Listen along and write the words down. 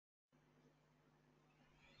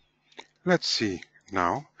Let's see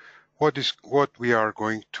now what we are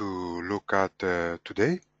going to look at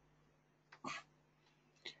today.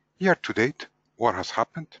 Year to date, what has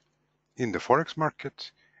happened in the forex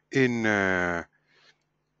markets, in other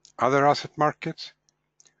asset markets,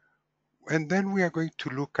 and then we are going to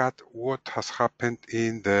look at what has happened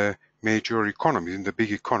in the major economies, in the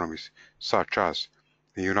big economies, such as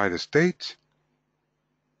the United States,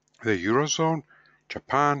 the Eurozone,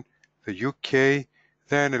 Japan, the UK,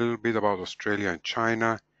 then a little bit about Australia and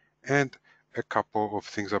China, and a couple of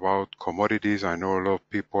things about commodities. I know a lot of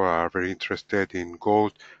people are very interested in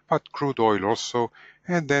gold, but crude oil also.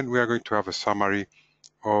 And then we are going to have a summary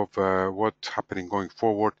of what's happening going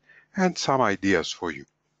forward and some ideas for you.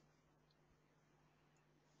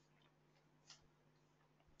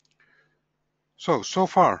 So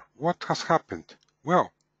far, what has happened?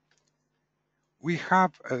 Well, we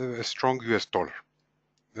have a strong US dollar.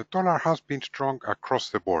 The dollar has been strong across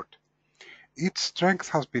the board. Its strength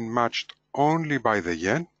has been matched only by the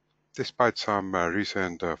yen, despite some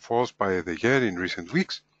recent falls by the yen in recent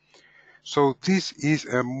weeks. So this is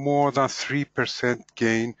a more than 3%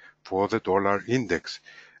 gain for the dollar index.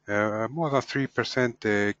 More than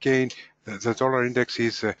 3% gain. The dollar index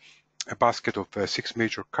is a basket of 6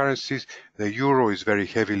 major currencies. The euro is very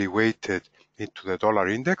heavily weighted into the dollar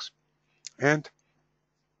index. And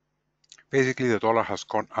basically, the dollar has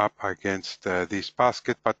gone up against this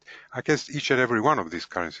basket, but against each and every one of these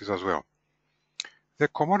currencies as well. The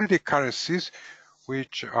commodity currencies,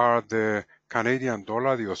 which are the Canadian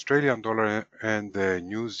dollar, the Australian dollar, and the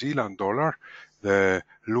New Zealand dollar, the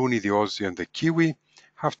loonie, the Aussie, and the Kiwi,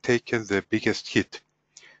 have taken the biggest hit.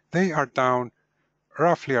 They are down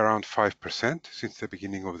roughly around 5% since the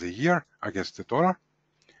beginning of the year against the dollar.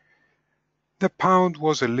 The pound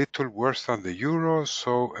was a little worse than the euro,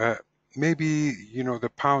 so maybe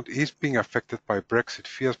the pound is being affected by Brexit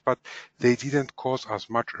fears, but they didn't cause as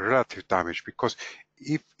much relative damage, because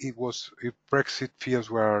if Brexit fears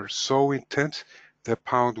were so intense, the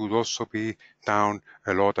pound would also be down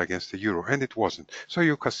a lot against the euro, and it wasn't. So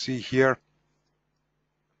you can see here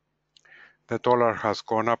the dollar has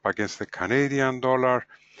gone up against the Canadian dollar,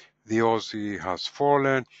 the Aussie has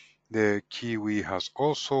fallen, the Kiwi has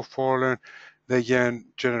also fallen. The yen,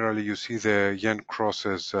 generally you see the yen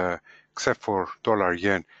crosses, except for dollar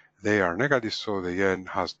yen, they are negative, so the yen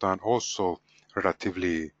has done also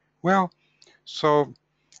relatively well. So,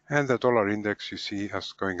 and the dollar index you see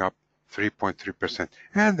is going up 3.3%.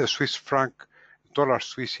 And the Swiss franc, dollar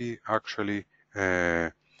Swissy actually,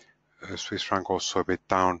 Swiss franc also a bit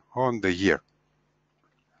down on the year.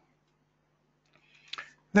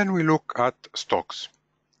 Then we look at stocks.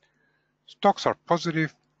 Stocks are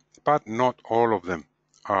positive, but not all of them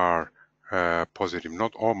are positive,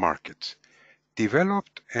 not all markets.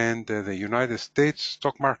 Developed and the United States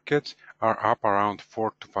stock markets are up around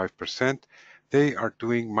 4 to 5%. They are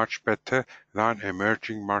doing much better than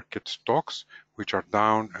emerging market stocks, which are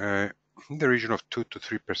down in the region of 2 to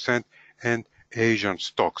 3%, and Asian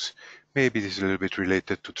stocks. Maybe this is a little bit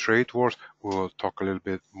related to trade wars. We'll talk a little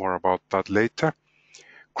bit more about that later.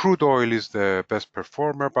 Crude oil is the best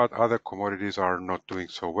performer, but other commodities are not doing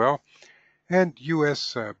so well. And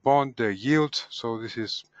US bond yields, so this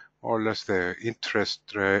is more or less the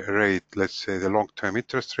interest rate, let's say the long-term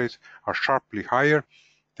interest rates, are sharply higher.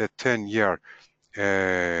 The 10-year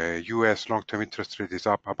US long-term interest rate is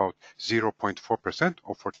up about 0.4%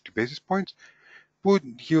 or 40 basis points.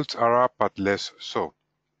 Bond yields are up, but less so.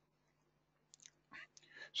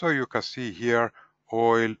 So you can see here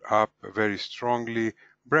oil up very strongly,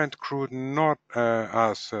 Brent crude not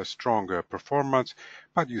as strong performance,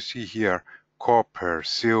 but you see here copper,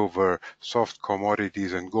 silver, soft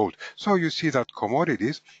commodities, and gold. So you see that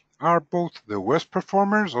commodities are both the worst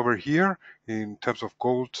performers over here in terms of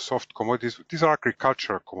gold, soft commodities. These are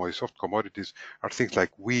agricultural commodities. Soft commodities are things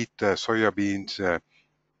like wheat, soya beans,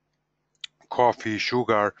 coffee,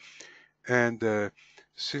 sugar, and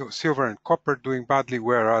silver and copper doing badly,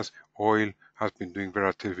 whereas oil has been doing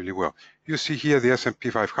relatively well. You see here the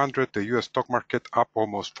S&P 500, the US stock market up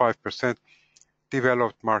almost 5%,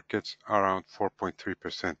 developed markets around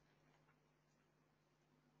 4.3%.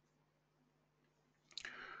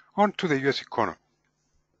 On to the US economy.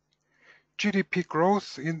 GDP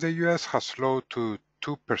growth in the US has slowed to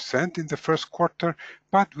 2% in the first quarter,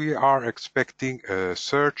 but we are expecting a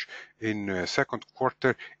surge in second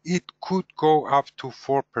quarter. It could go up to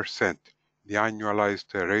 4%, the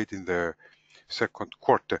annualized rate in the second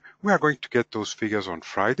quarter. We are going to get those figures on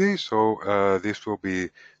Friday, so this will be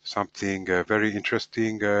something very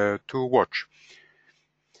interesting to watch.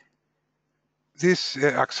 This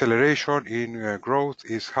acceleration in growth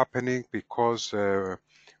is happening because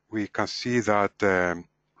we can see that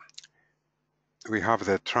we have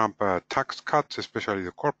the Trump tax cuts, especially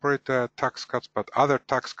the corporate tax cuts, but other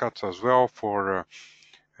tax cuts as well for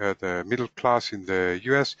the middle class in the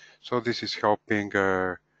US. So this is helping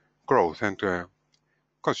growth and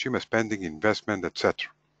consumer spending, investment,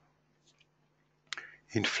 etc.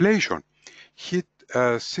 Inflation hit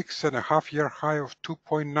a 6.5-year high of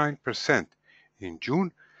 2.9% in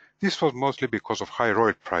June. This was mostly because of high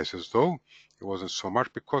oil prices, though it wasn't so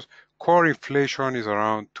much because core inflation is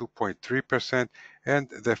around 2.3% and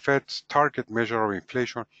the Fed's target measure of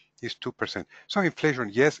inflation is 2%. So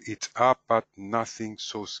inflation, yes, it's up, but nothing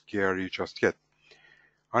so scary just yet.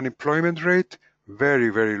 Unemployment rate, very,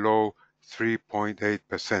 very low,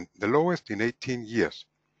 3.8%, the lowest in 18 years.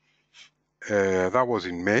 That was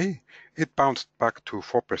in May. It bounced back to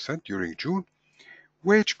 4% during June.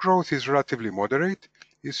 Wage growth is relatively moderate.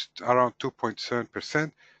 It's around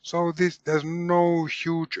 2.7%. So there's no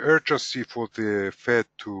huge urgency for the Fed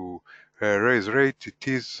to raise rates. It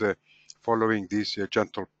is following this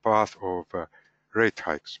gentle path of rate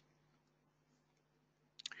hikes.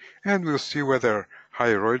 And we'll see whether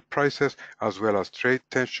higher oil prices as well as trade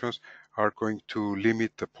tensions are going to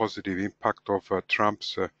limit the positive impact of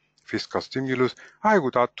Trump's fiscal stimulus. I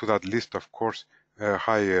would add to that list, of course,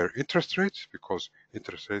 higher interest rates, because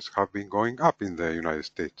interest rates have been going up in the United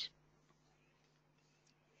States.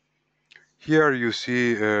 Here you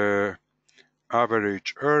see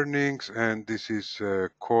average earnings, and this is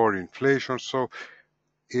core inflation. So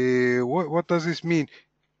what does this mean?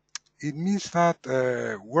 It means that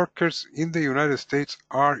workers in the United States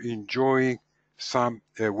are enjoying some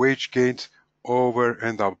wage gains over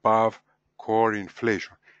and above core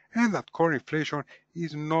inflation. And that core inflation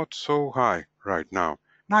is not so high right now.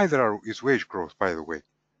 Neither is wage growth, by the way.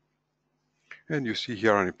 And you see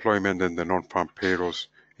here unemployment and the non-farm payrolls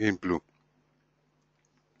in blue.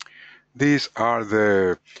 These are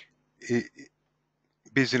the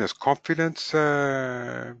business confidence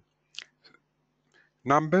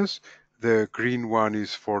numbers. The green one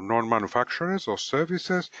is for non-manufacturers or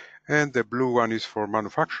services, and the blue one is for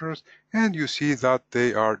manufacturers, and you see that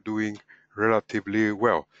they are doing relatively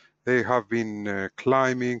well. They have been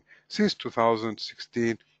climbing since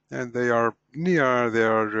 2016, and they are near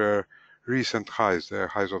their recent highs, the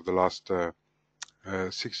highs of the last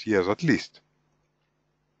 6 years at least.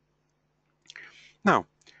 Now,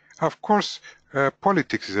 of course,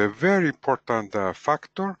 politics is a very important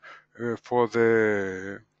factor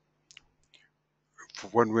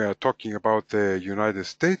when we are talking about the United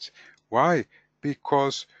States. Why?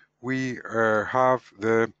 Because we have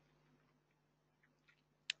the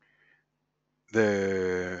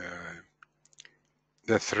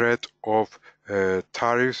threat of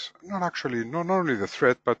tariffs, not only the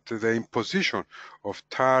threat, but the imposition of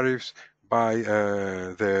tariffs by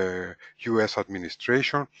the US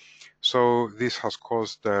administration. So this has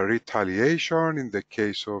caused retaliation in the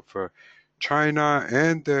case of China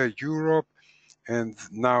and Europe. And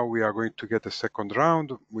now we are going to get a second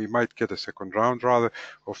round. We might get a second round, rather,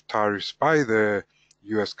 of tariffs by the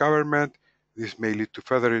US government. This may lead to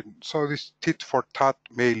further, so this tit for tat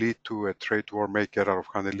may lead to a trade war, may get out of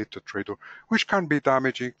hand and lead to a trade war, which can be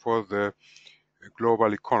damaging for the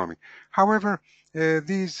global economy. However,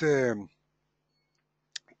 these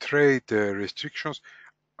trade restrictions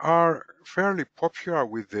are fairly popular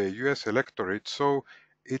with the US electorate, so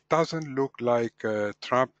it doesn't look like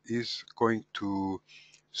Trump is going to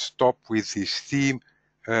stop with this theme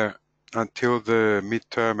until the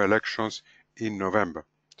midterm elections in November.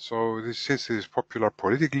 So since it is popular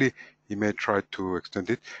politically, he may try to extend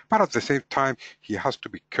it, but at the same time, he has to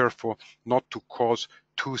be careful not to cause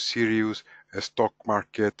too serious a stock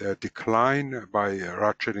market decline by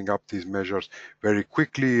ratcheting up these measures very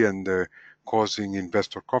quickly and causing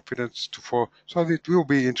investor confidence to fall. So it will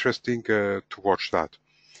be interesting to watch that.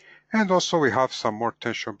 And also we have some more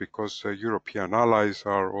tension because European allies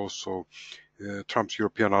are also, Trump's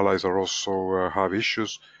European allies are also have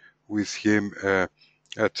issues with him,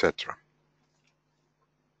 etc.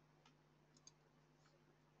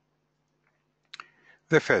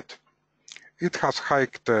 The Fed. It has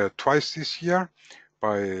hiked twice this year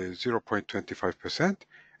by 0.25%,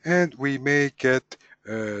 and we may get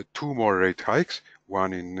 2 more rate hikes,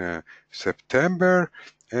 one in September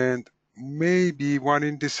and maybe one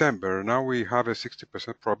in December. Now we have a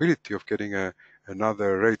 60% probability of getting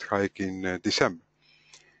another rate hike in December.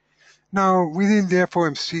 Now, within the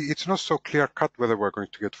FOMC, it's not so clear-cut whether we're going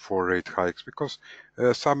to get 4 rate hikes, because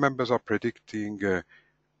some members are predicting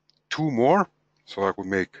 2 more, so that would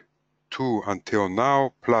make 2 until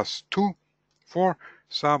now plus 2, 4.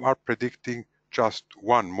 Some are predicting just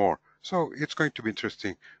 1 more, So it's going to be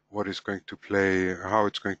interesting what is going to play, how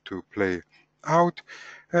it's going to play out.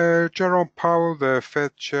 Jerome Powell, the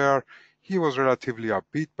Fed chair, he was relatively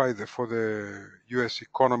upbeat for the U.S.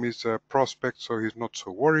 economy's prospects, so he's not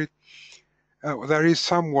so worried. There is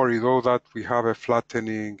some worry, though, that we have a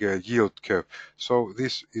flattening yield curve. So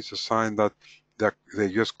this is a sign that the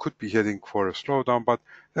U.S. could be heading for a slowdown, but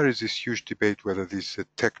there is this huge debate whether this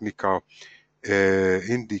technical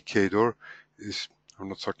indicator is, I'm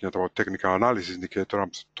not talking about technical analysis indicator,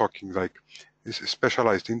 I'm talking like this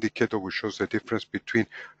specialized indicator which shows the difference between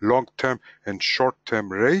long-term and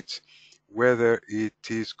short-term rates, whether it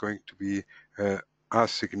is going to be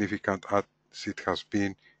as significant as it has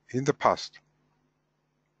been in the past.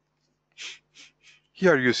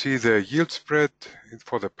 Here you see the yield spread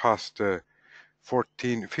for the past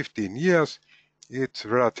 15 years. It's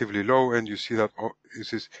relatively low, and you see that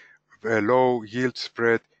this is a low yield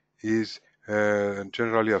spread is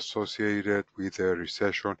generally associated with a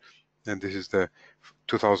recession, and this is the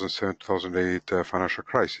 2007-2008 financial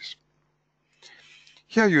crisis.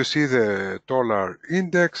 Here you see the dollar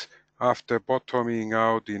index. After bottoming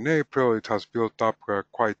out in April, it has built up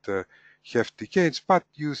quite hefty gains, but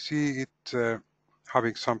you see it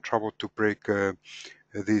having some trouble to break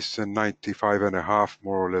this 95.5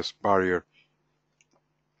 more or less barrier.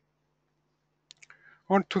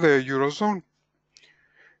 On to the Eurozone.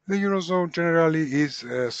 The Eurozone generally is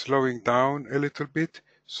slowing down a little bit.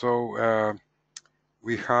 So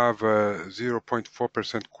we have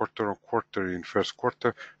 0.4% quarter on quarter in first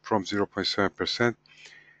quarter from 0.7%.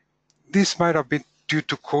 This might have been due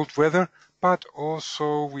to cold weather, but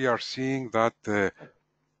also we are seeing that the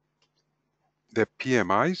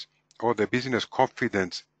PMIs or the business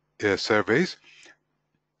confidence surveys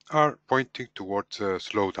are pointing towards a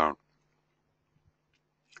slowdown.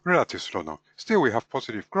 Relative slowdown. Still, we have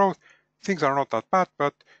positive growth. Things are not that bad,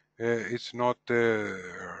 but it's not a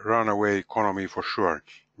runaway economy for sure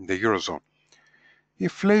in the Eurozone.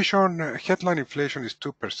 Inflation, headline inflation is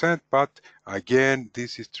 2%, but again,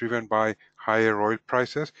 this is driven by higher oil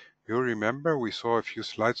prices. You remember we saw a few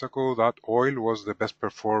slides ago that oil was the best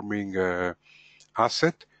performing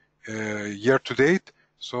asset year to date.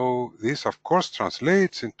 So this, of course,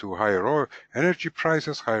 translates into higher oil, energy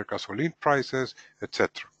prices, higher gasoline prices,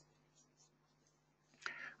 etc.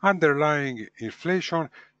 Underlying inflation,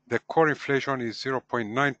 the core inflation is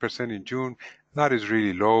 0.9% in June. That is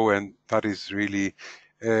really low, and that is really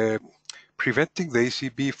preventing the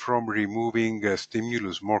ECB from removing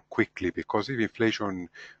stimulus more quickly, because if inflation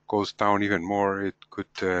goes down even more, it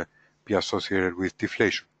could be associated with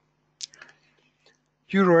deflation.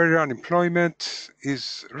 Euro area unemployment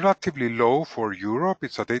is relatively low for Europe.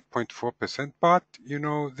 It's at 8.4%, but you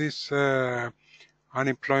know this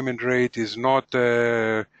unemployment rate is not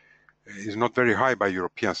very high by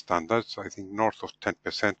European standards. I think north of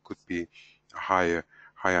 10% could be a high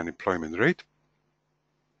unemployment rate.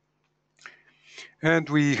 And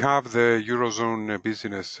we have the Eurozone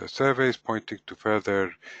business surveys pointing to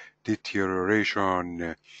further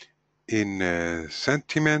deterioration in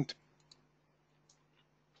sentiment,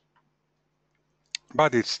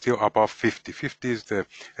 but it's still above 50. 50 is the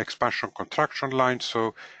expansion contraction line,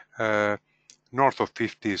 so north of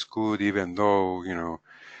 50 is good, even though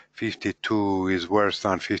 52 is worse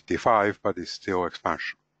than 55, but it's still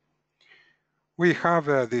expansion. We have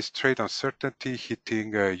this trade uncertainty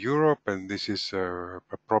hitting Europe, and this is a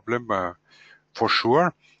problem for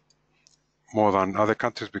sure, more than other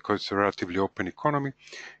countries because it's a relatively open economy.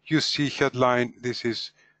 You see headline, this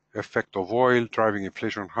is effect of oil driving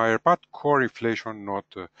inflation higher, but core inflation not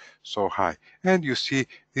so high. And you see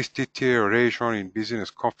this deterioration in business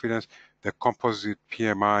confidence. The composite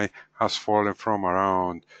PMI has fallen from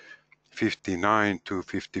around 59 to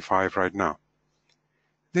 55 right now.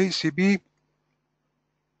 The ECB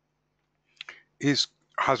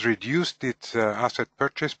has reduced its asset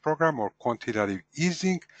purchase program or quantitative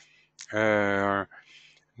easing. Now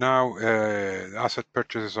asset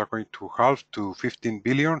purchases are going to halve to 15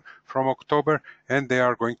 billion from October, and they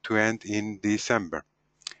are going to end in December.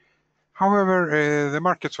 However, the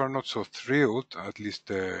markets were not so thrilled. At least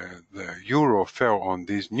the euro fell on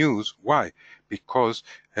this news. Why? Because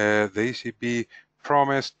the ECB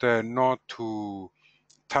promised not to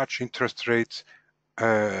touch interest rates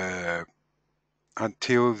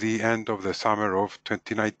until the end of the summer of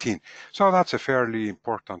 2019. So that's a fairly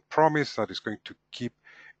important promise that is going to keep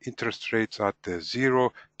interest rates at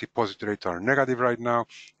zero. Deposit rates are negative right now,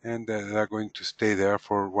 and they're going to stay there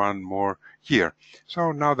for one more year.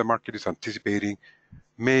 So now the market is anticipating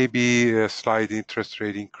maybe a slight interest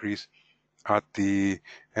rate increase at the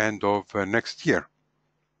end of next year.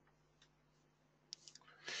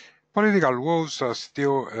 Political woes are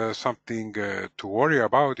still something to worry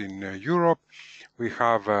about in Europe. We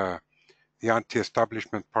have the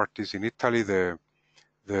anti-establishment parties in Italy, the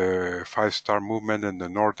Five Star Movement and the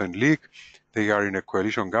Northern League. They are in a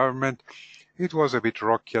coalition government. It was a bit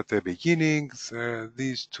rocky at the beginning.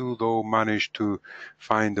 These two, though, managed to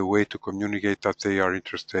find a way to communicate that they are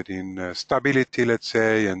interested in stability, let's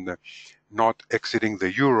say, and not exiting the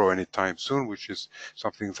euro anytime soon, which is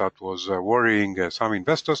something that was worrying some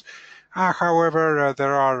investors. However,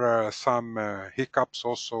 there are some hiccups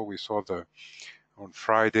also. We saw on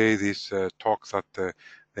Friday this talk that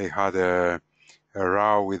they had a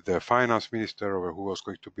row with the finance minister over who was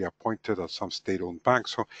going to be appointed at some state-owned bank.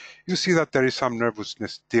 So you see that there is some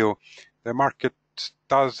nervousness still. The market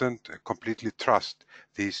doesn't completely trust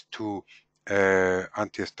these two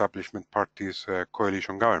anti-establishment parties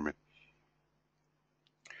coalition government.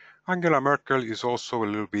 Angela Merkel is also a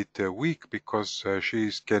little bit weak because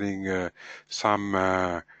she's getting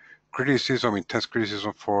some criticism, intense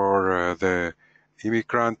criticism for the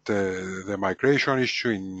the migration issue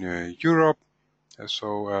in Europe.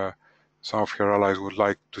 So some of her allies would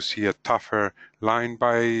like to see a tougher line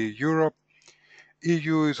by Europe.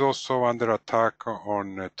 EU is also under attack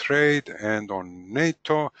on trade and on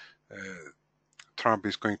NATO. Trump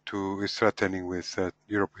is threatening with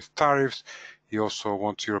Europe with tariffs. He also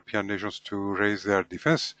wants European nations to raise their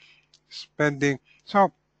defense spending.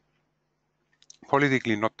 So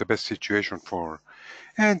politically not the best situation for.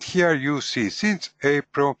 And here you see since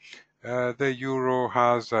April the euro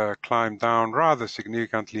has climbed down rather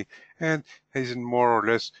significantly and is in more or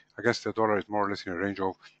less, I guess the dollar is more or less in a range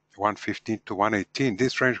of 115 to 118.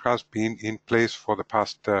 This range has been in place for the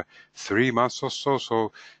past 3 months or so,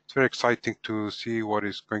 so it's very exciting to see what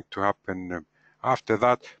is going to happen after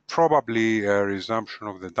that. Probably a resumption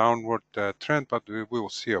of the downward trend, but we will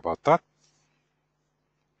see about that.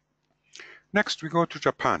 Next we go to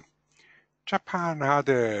Japan. Japan had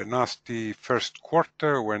a nasty first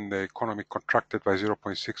quarter when the economy contracted by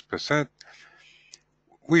 0.6%.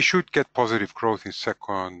 We should get positive growth in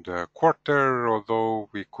second quarter, although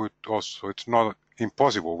we could also, it's not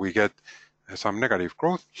impossible, we get some negative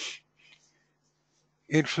growth.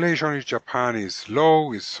 Inflation in Japan is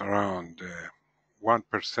low, it's around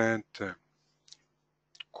 1%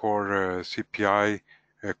 core CPI,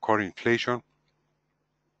 core inflation.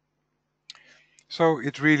 So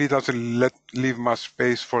it really doesn't leave much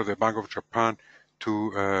space for the Bank of Japan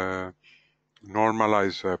to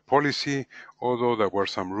normalize policy, although there were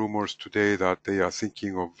some rumors today that they are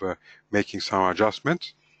thinking of making some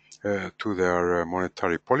adjustments to their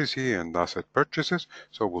monetary policy and asset purchases.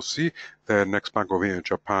 So we'll see. The next Bank of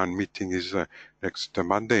Japan meeting is next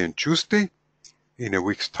Monday and Tuesday in a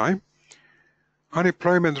week's time.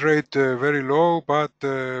 Unemployment rate very low, but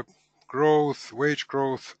growth, wage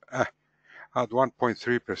growth at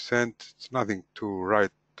 1.3%. It's nothing to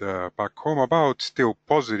write back home about. Still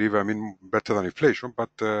positive, I mean better than inflation, but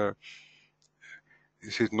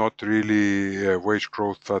this is not really wage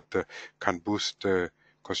growth that can boost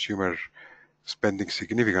consumer spending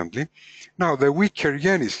significantly. Now the weaker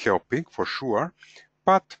yen is helping for sure,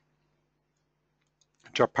 but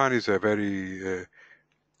Japan is a very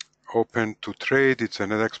open to trade. It's a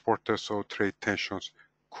net exporter, so trade tensions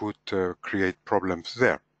could create problems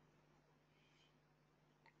there.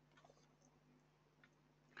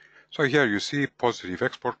 So here you see positive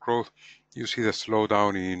export growth, you see the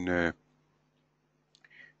slowdown in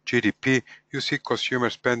GDP, you see consumer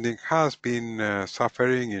spending has been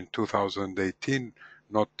suffering in 2018,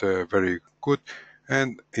 not very good,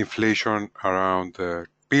 and inflation around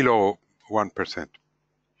below 1%.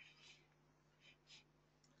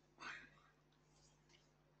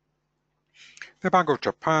 The Bank of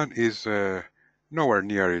Japan is nowhere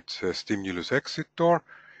near its stimulus exit door,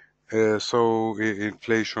 so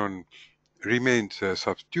inflation remains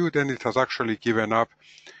subdued, and it has actually given up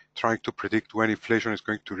trying to predict when inflation is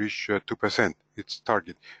going to reach 2%, its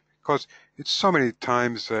target. Because it's so many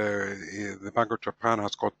times the Bank of Japan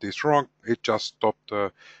has got this wrong, it just stopped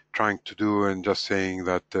trying to do and just saying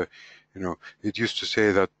that, it used to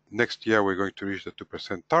say that next year we're going to reach the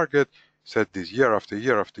 2% target, said this year after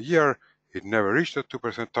year after year, it never reached the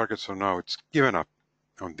 2% target, so now it's given up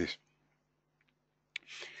on this.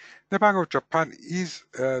 The Bank of Japan is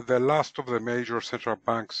the last of the major central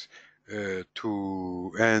banks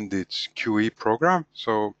to end its QE program,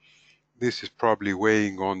 so this is probably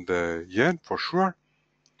weighing on the yen for sure.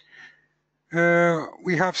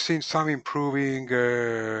 We have seen some improvement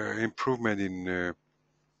in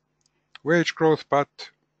wage growth, but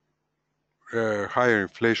higher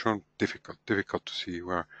inflation, difficult to see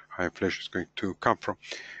where high inflation is going to come from.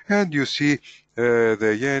 And you see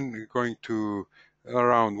the yen going to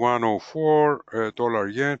around 104 dollar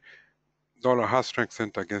yen. Dollar has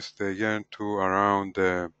strengthened against the yen to around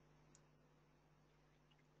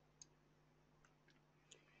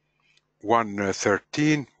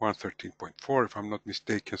 113, 113.4, if I'm not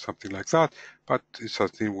mistaken, something like that. But it's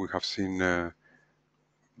something we have seen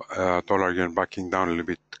dollar yen backing down a little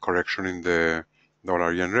bit, correction in the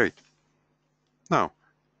dollar yen rate. Now,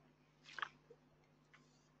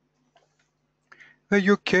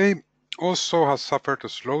 the UK also has suffered a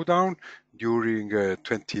slowdown during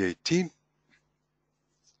 2018.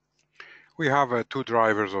 We have two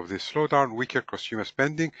drivers of this slowdown: weaker consumer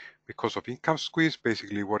spending because of income squeeze.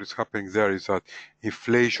 Basically, what is happening there is that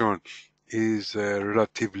inflation is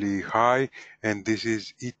relatively high, and this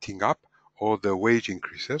is eating up all the wage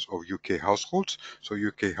increases of UK households. So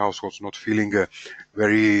UK households not feeling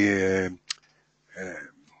very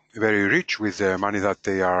very rich with the money that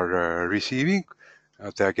they are receiving,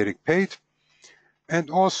 they are getting paid. And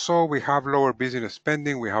also we have lower business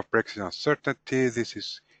spending, we have Brexit uncertainty, this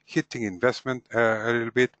is hitting investment a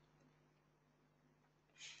little bit.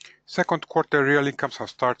 Second quarter real incomes have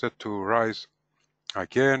started to rise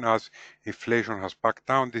again as inflation has backed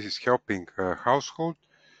down. This is helping households.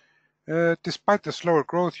 Despite the slower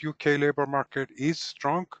growth, UK labour market is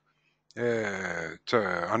strong.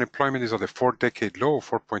 Unemployment is at a four-decade low of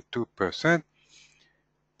 4.2%,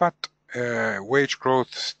 but wage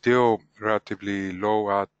growth still relatively low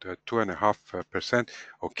at 2.5%.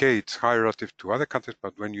 Okay, it's high relative to other countries,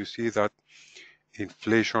 but when you see that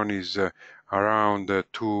inflation is around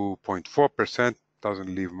 2.4%,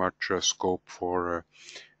 doesn't leave much scope for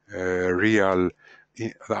real,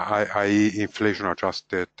 i.e.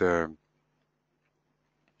 inflation-adjusted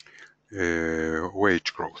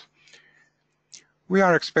wage growth. We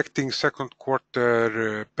are expecting second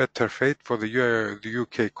quarter better fate for the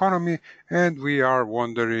UK economy, and we are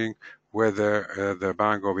wondering whether the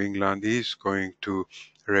Bank of England is going to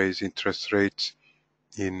raise interest rates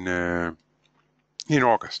in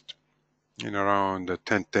August, in around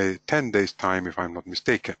 10 days time, if I'm not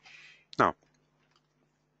mistaken. Now,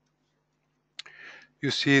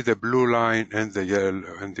 you see the blue line and the yellow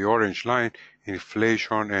and the orange line,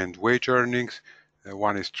 inflation and wage earnings.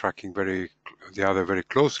 One is tracking the other very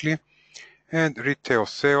closely. And retail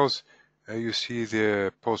sales, you see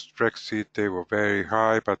the post-Brexit, they were very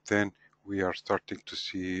high, but then we are starting to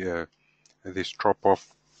see this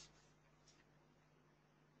drop-off.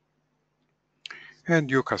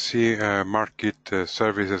 And you can see market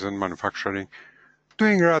services and manufacturing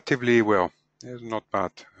doing relatively well. It's not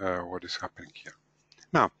bad what is happening here.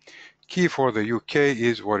 Now, key for the UK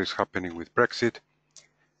is what is happening with Brexit.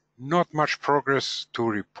 Not much progress to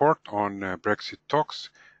report on Brexit talks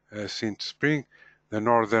since spring. The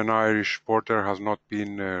Northern Irish border has not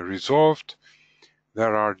been resolved.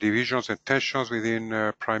 There are divisions and tensions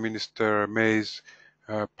within Prime Minister May's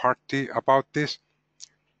party about this.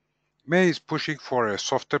 May is pushing for a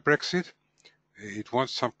softer Brexit. It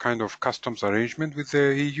wants some kind of customs arrangement with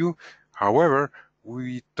the EU. However,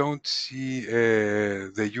 we don't see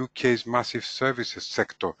the UK's massive services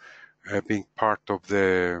sector being part of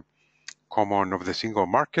the single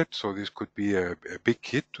market, so this could be a big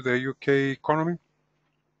hit to the UK economy.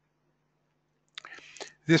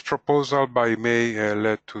 This proposal by May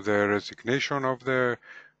led to the resignation of the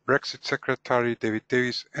Brexit Secretary David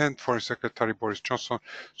Davis and Foreign Secretary Boris Johnson,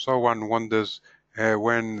 so one wonders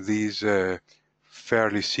when these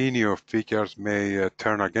fairly senior figures may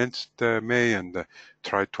turn against May and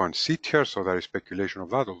try to unseat her, so there is speculation of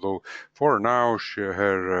that, although for now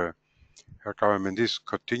her government is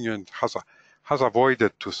continuing, has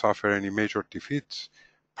avoided to suffer any major defeats,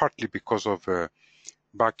 partly because of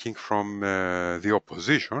backing from the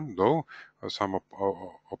opposition, though some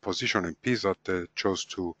opposition MPs that chose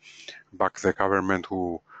to back the government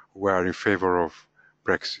who were in favor of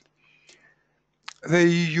Brexit. The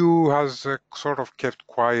EU has sort of kept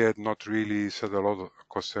quiet, not really said a lot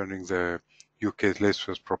concerning the UK's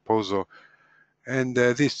latest proposal, and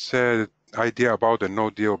this idea about a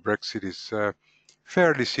no-deal Brexit is a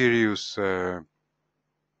fairly serious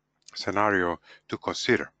scenario to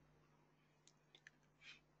consider.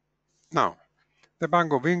 Now, the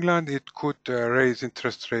Bank of England, it could raise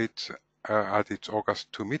interest rates at its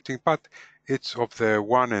August 2 meeting, but it's of the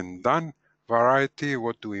one and done variety.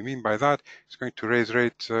 What do we mean by that? It's going to raise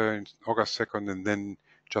rates in August 2nd and then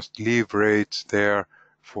just leave rates there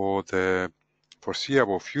for the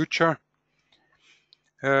foreseeable future.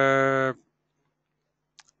 So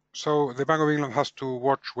So the Bank of England has to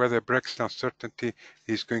watch whether Brexit uncertainty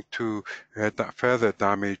is going to further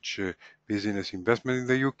damage business investment in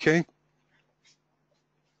the UK.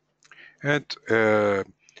 And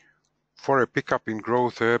for a pickup in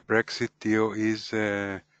growth, a Brexit deal is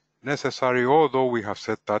necessary, although we have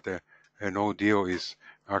said that a no deal is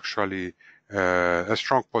actually a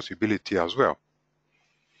strong possibility as well.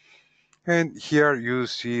 And here you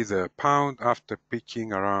see the pound after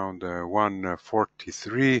peaking around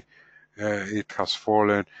 143. It has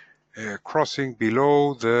fallen, crossing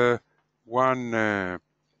below the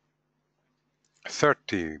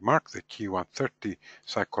 130 mark, the key 130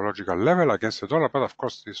 psychological level against the dollar. But of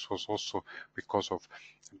course, this was also because of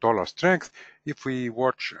dollar strength. If we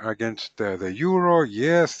watch against the euro,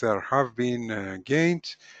 yes, there have been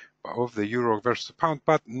gains of the euro versus the pound,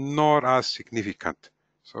 but not as significant.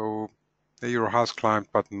 So the euro has climbed,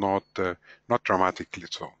 but not dramatically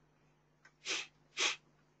so.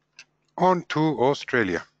 On to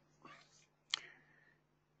Australia.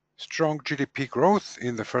 Strong GDP growth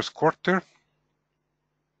in the first quarter,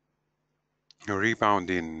 a rebound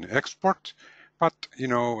in exports, but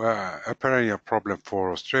a perennial problem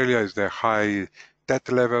for Australia is the high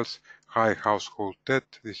debt levels, high household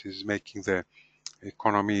debt. This is making the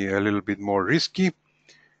economy a little bit more risky.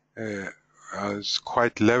 It's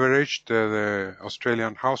quite leveraged, the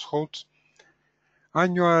Australian households.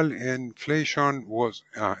 Annual inflation was,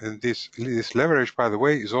 and this leverage, by the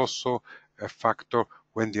way, is also a factor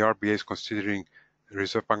when the RBA is considering, the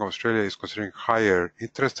Reserve Bank of Australia is considering higher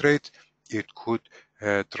interest rates. It could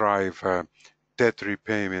drive debt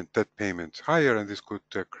payments higher, and this could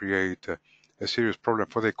create a serious problem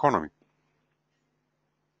for the economy.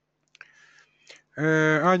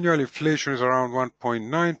 Annual inflation is around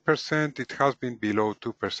 1.9%. It has been below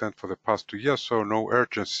 2% for the past 2 years, so no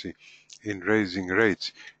urgency in raising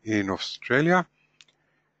rates in Australia.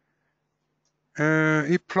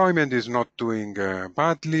 Employment is not doing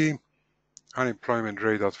badly. Unemployment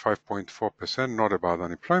rate at 5.4%, not a bad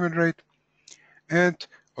unemployment rate. And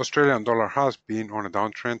Australian dollar has been on a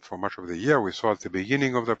downtrend for much of the year. We saw at the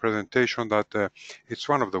beginning of the presentation that it's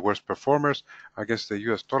one of the worst performers against the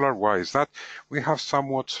US dollar. Why is that? We have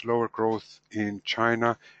somewhat slower growth in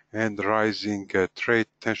China and rising trade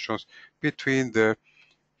tensions between the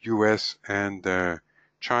US and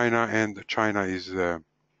China, and China is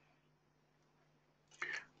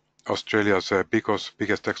Australia's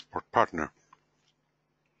biggest export partner.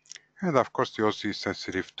 And of course, the Aussie is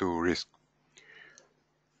sensitive to risk.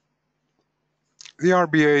 The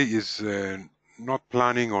RBA is not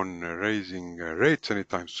planning on raising rates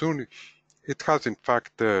anytime soon. It has, in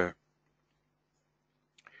fact,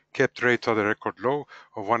 kept rates at a record low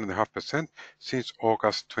of 1.5% since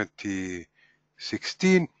August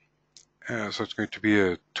 2016. So it's going to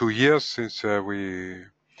be 2 years since we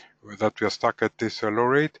are stuck at this low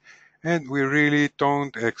rate, and we really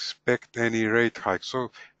don't expect any rate hike.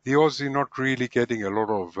 So the Aussie not really getting a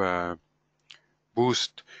lot of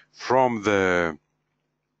boost from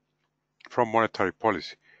monetary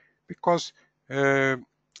policy, because the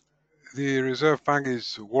Reserve Bank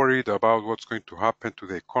is worried about what's going to happen to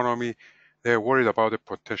the economy. They're worried about a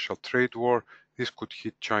potential trade war. This could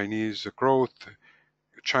hit Chinese growth.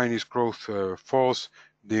 Chinese growth falls.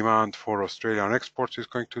 Demand for Australian exports is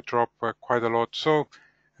going to drop quite a lot. So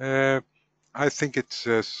I think it's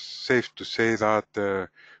safe to say that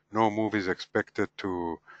no move is expected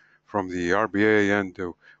from the RBA, and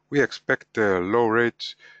we expect low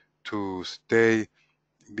rates to stay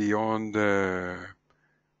beyond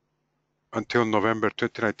until November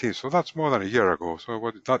 2019. So that's more than a year ago.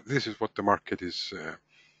 So this is what the market is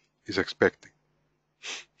expecting.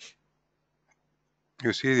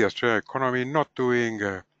 You see the Australian economy not doing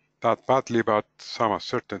that badly, but some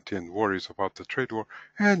uncertainty and worries about the trade war.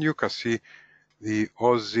 And you can see the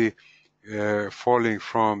Aussie falling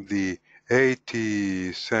from the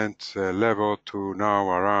 80 cents level to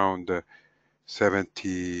now around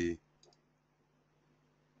 70,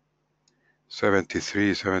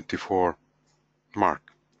 73, 74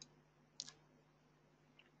 mark.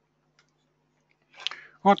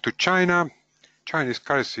 On to China. Chinese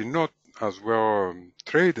currency not as well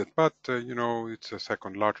traded, but it's the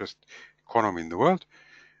second largest economy in the world.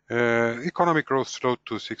 Economic growth slowed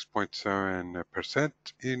to 6.7%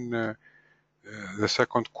 in the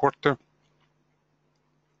second quarter.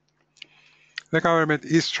 The government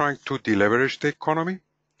is trying to deleverage the economy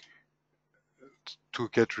to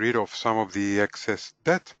get rid of some of the excess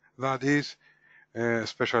debt, that is,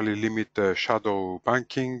 especially limit shadow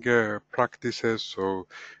banking practices, so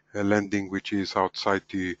lending which is outside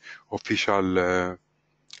the official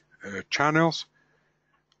channels.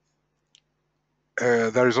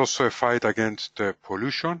 There is also a fight against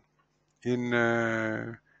pollution in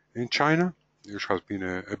China, which has been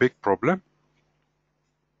a big problem.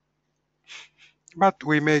 But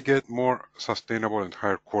we may get more sustainable and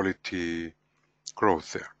higher quality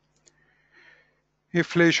growth there.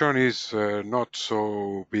 Inflation is not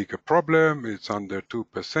so big a problem. It's under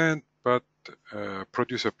 2%, but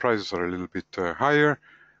producer prices are a little bit higher.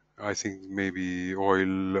 I think maybe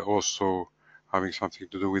oil also having something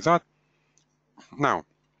to do with that. Now,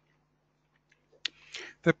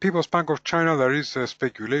 the People's Bank of China, there is a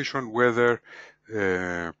speculation whether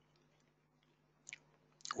it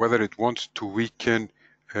wants to weaken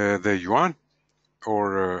the yuan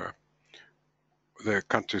or the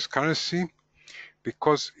country's currency,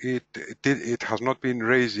 because it has not been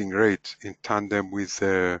raising rates in tandem with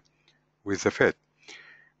the Fed.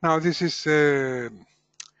 Now, this is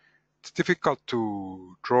it's difficult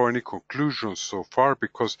to draw any conclusions so far,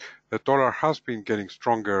 because the dollar has been getting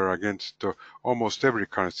stronger against almost every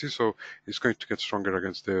currency, so it's going to get stronger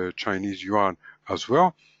against the Chinese yuan as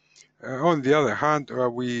well. On the other hand, a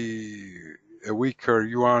weaker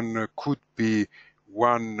yuan could be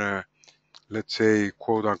one, let's say,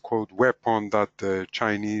 quote-unquote, weapon that the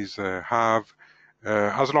Chinese have,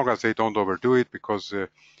 as long as they don't overdo it, because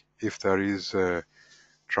if there is a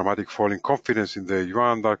dramatic fall in confidence in the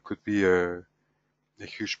yuan, that could be a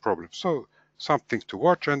huge problem. So something to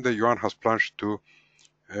watch, and the yuan has plunged to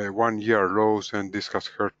 1-year lows, and this has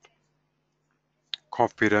hurt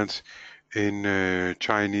confidence in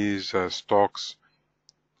Chinese stocks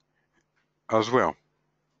as well.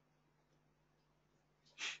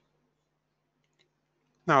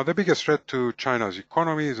 Now, the biggest threat to China's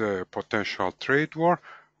economy is a potential trade war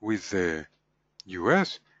with the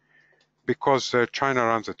US, because China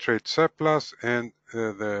runs a trade surplus, and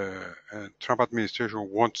the Trump administration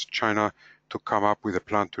wants China to come up with a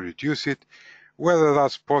plan to reduce it. Whether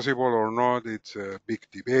that's possible or not, it's a big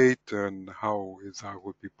debate, and how that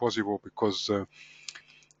would be possible, because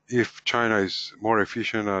if China is more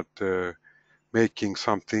efficient at making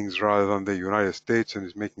some things rather than the United States and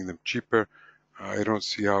is making them cheaper, I don't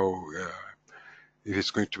see how if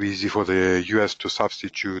it's going to be easy for the US to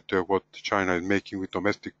substitute what China is making with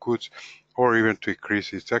domestic goods, or even to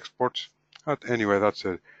increase its exports. But anyway, that's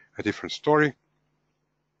a different story.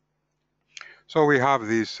 So we have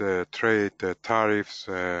these trade tariffs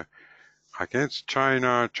against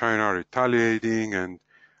China retaliating, and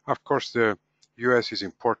of course the US is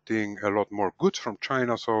importing a lot more goods from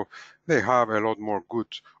China, so they have a lot more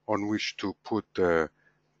goods on which to put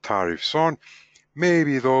tariffs on.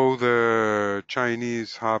 Maybe, though, the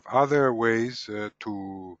Chinese have other ways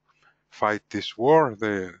to fight this war.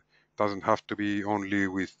 It doesn't have to be only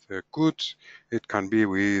with goods. It can be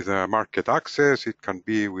with market access. It can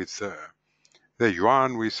be with the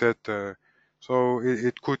yuan, we said. So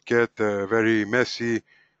it could get very messy,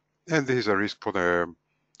 and this is a risk for the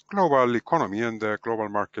global economy and the global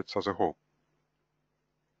markets as a whole.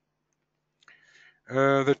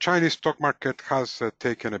 The Chinese stock market has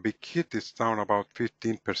taken a big hit. It's down about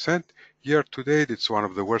 15%. Year to date, it's one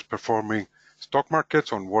of the worst performing stock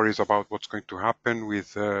markets, on worries about what's going to happen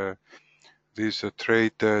with this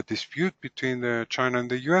trade dispute between China and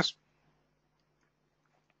the US.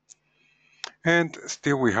 And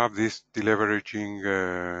still we have this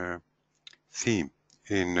deleveraging theme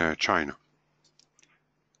in China.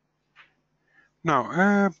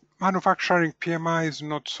 Now, manufacturing PMI is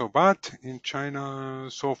not so bad in China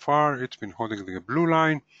so far. It's been holding the blue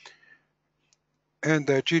line. And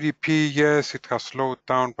the GDP, yes, it has slowed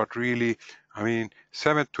down, but really, I mean,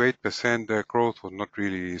 7 to 8% growth was not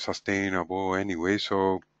really sustainable anyway.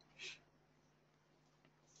 So,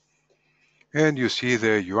 and you see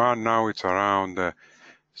the yuan now, it's around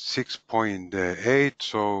 6.8.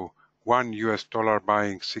 So $1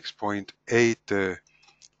 buying 6.8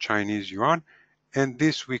 Chinese yuan. And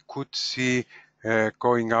this we could see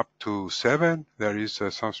going up to 7. There is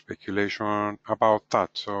some speculation about that.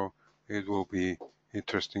 So it will be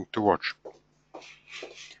interesting to watch.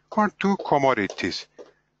 On to commodities.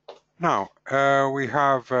 Now, we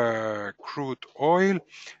have crude oil.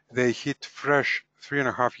 They hit fresh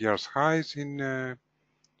 3.5 years highs in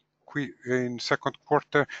second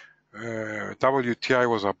quarter. WTI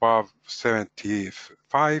was above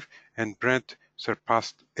 75, and Brent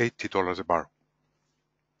surpassed $80 a barrel.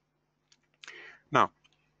 Now,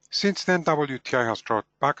 since then, WTI has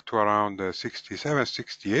dropped back to around 67,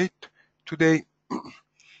 68 today.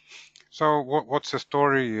 So what's the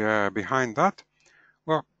story behind that?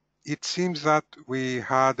 Well, it seems that we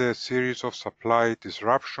had a series of supply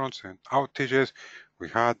disruptions and outages. We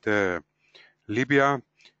had Libya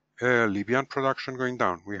Libyan production going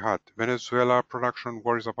down. We had Venezuela production,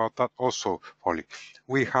 worries about that also falling.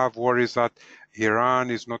 We have worries that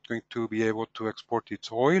Iran is not going to be able to export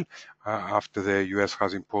its oil after the US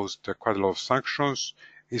has imposed quite a lot of sanctions.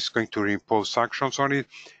 It's going to reimpose sanctions on it,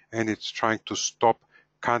 and it's trying to stop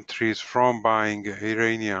countries from buying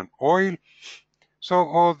Iranian oil. So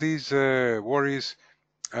all these worries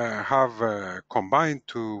have combined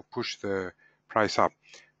to push the price up.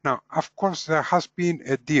 Now, of course, there has been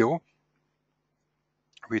a deal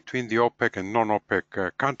between the OPEC and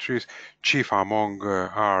non-OPEC countries, chief among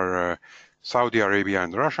are Saudi Arabia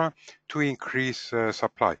and Russia, to increase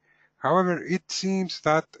supply. However, it seems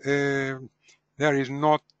that there is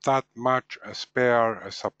not that much spare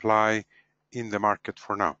supply in the market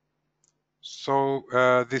for now. So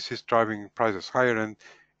this is driving prices higher and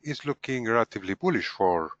is looking relatively bullish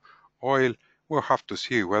for oil. We'll have to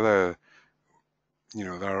see whether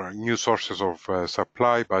there are new sources of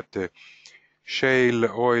supply, but shale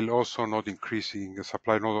oil also not increasing, the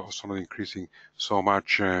supply also not increasing so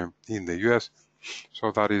much in the US.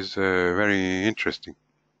 So that is very interesting.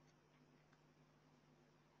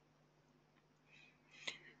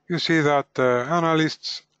 You see that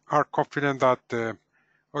analysts are confident that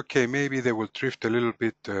okay, maybe they will drift a little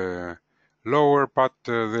bit lower, but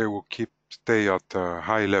they will stay at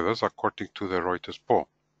high levels according to the Reuters poll.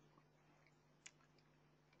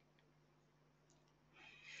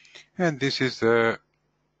 And this is the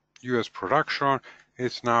US production.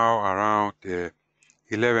 It's now around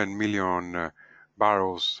 11 million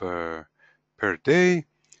barrels per day.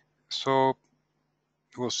 So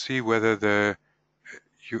we'll see whether the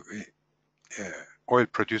oil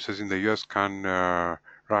producers in the US can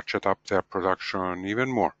ratchet up their production even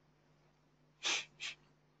more.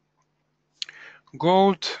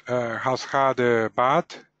 Gold has had a bad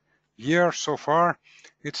year so far.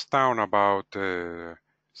 It's down about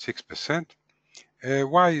 6%.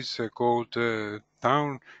 Why is gold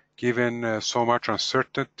down? Given so much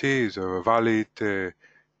uncertainty is a valid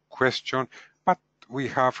question, but we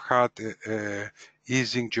have had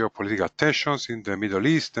easing geopolitical tensions in the Middle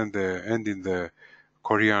East and in the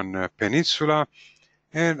Korean Peninsula,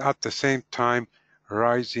 and at the same time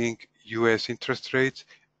rising US interest rates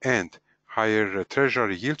and higher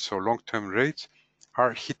treasury yields, so long-term rates,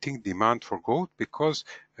 are hitting demand for gold because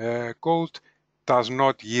gold does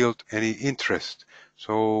not yield any interest.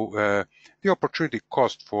 So the opportunity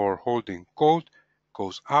cost for holding gold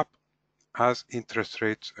goes up as interest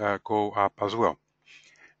rates go up as well.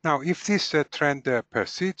 Now, if this trend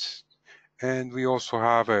persists, and we also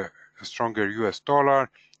have a stronger US dollar,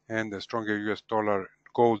 and a stronger US dollar,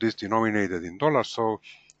 gold is denominated in dollars, so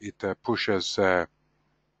it pushes the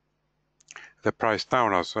price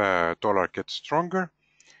down as dollar gets stronger.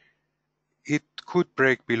 It could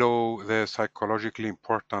break below the psychologically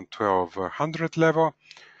important 1200 level.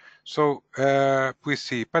 So we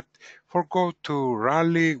see, but for gold to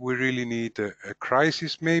rally, we really need a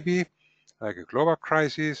crisis, maybe like a global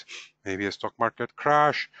crisis, maybe a stock market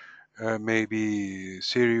crash, maybe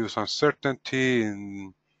serious uncertainty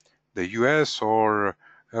in the US or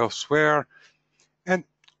elsewhere.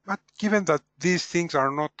 But given that these things are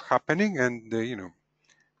not happening, and the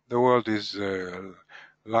world is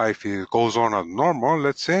life goes on as normal,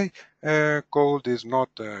 let's say, gold is not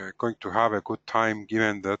going to have a good time,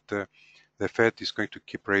 given that the Fed is going to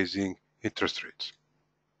keep raising interest rates.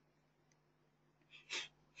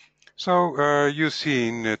 So you see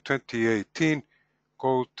in 2018,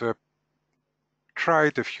 gold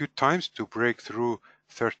tried a few times to break through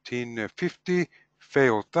 1350,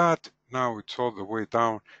 failed that. Now it's all the way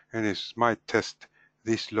down, and it might test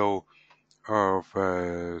this low of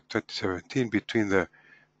 2017 between the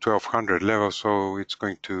 1200 level. So it's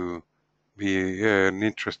going to be an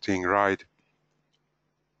interesting ride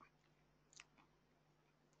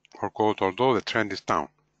for gold, although the trend is down.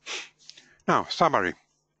 Now, summary.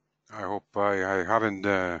 I hope I haven't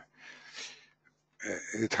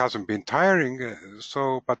it hasn't been tiring,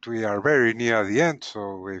 but we are very near the end,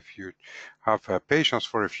 so if you have patience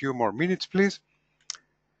for a few more minutes, please.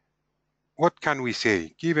 What can we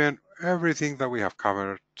say, given everything that we have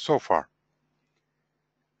covered so far?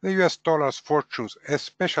 The US dollar's fortunes,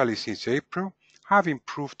 especially since April, have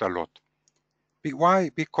improved a lot. Why?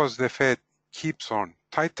 Because the Fed keeps on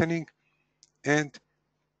tightening and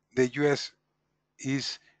the US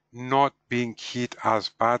is not being hit as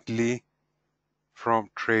badly from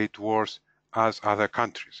trade wars as other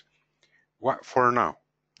countries. For now,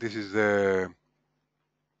 this is the...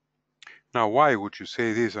 Now, why would you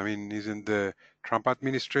say this? I mean, isn't the Trump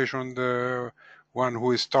administration the one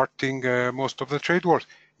who is starting most of the trade wars?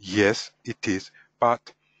 Yes, it is,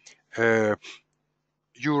 but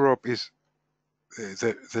Europe is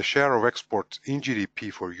the share of exports in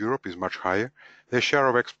GDP for Europe is much higher. The share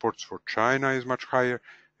of exports for China is much higher.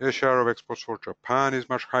 The share of exports for Japan is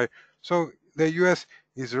much higher. So the US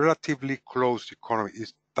is relatively closed economy.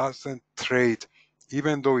 It doesn't trade,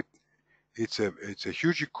 even though it's a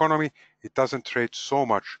huge economy, it doesn't trade so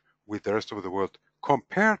much with the rest of the world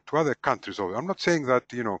compared to other countries. So I'm not saying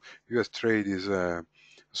that, US trade is a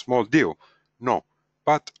small deal. No.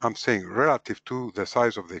 But I'm saying relative to the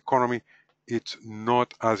size of the economy, it's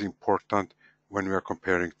not as important when we are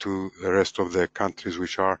comparing to the rest of the countries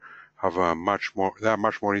which have a they are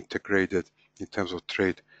much more integrated in terms of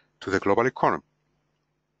trade to the global economy.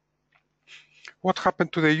 What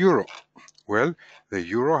happened to the euro? Well, the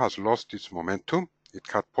euro has lost its momentum. It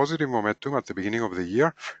had positive momentum at the beginning of the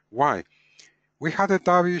year. Why? We had a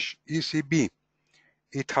dovish ECB.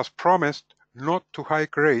 It has promised not to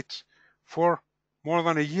hike rates for more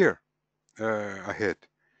than a year ahead.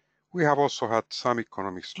 We have also had some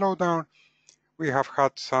economic slowdown. We have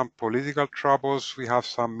had some political troubles. We have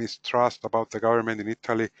some mistrust about the government in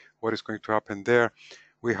Italy, what is going to happen there.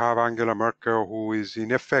 We have Angela Merkel, who is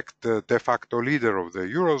in effect the de facto leader of the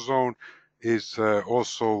Eurozone, is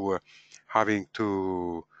also having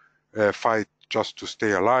to fight just to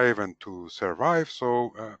stay alive and to survive.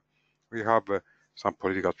 So we have some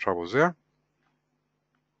political troubles there.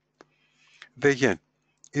 The yen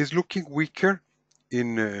is looking weaker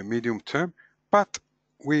in medium term, but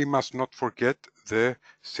we must not forget the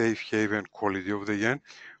safe haven quality of the yen.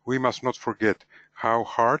 We must not forget how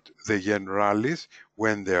hard the yen rallies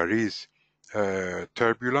when there is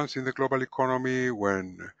turbulence in the global economy,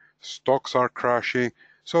 when stocks are crashing.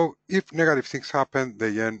 So if negative things happen,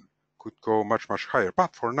 the yen could go much, much higher.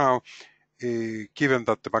 But for now, given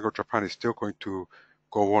that the Bank of Japan is still going to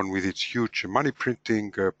go on with its huge money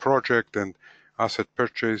printing project and asset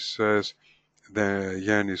purchases, the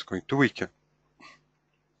yen is going to weaken.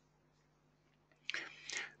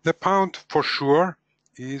 The pound, for sure,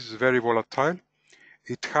 is very volatile.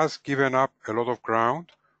 It has given up a lot of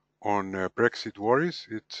ground on Brexit worries.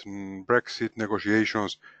 Its Brexit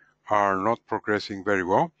negotiations are not progressing very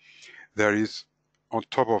well. There is, on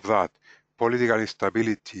top of that, political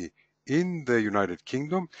instability in the United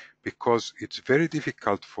Kingdom because it's very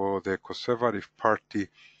difficult for the Conservative Party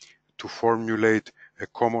to formulate a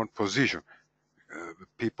common position.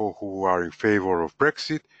 People who are in favor of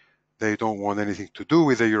Brexit, they don't want anything to do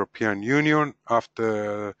with the European Union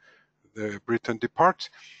after Britain departs,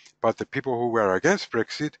 but the people who were against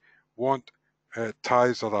Brexit want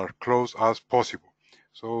ties that are close as possible.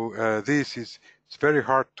 So it's very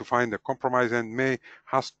hard to find a compromise, and Prime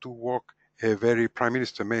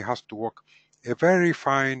Minister May has to walk a very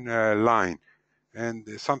fine line, and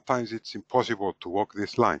sometimes it's impossible to walk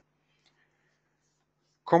this line.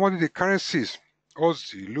 Commodity currencies,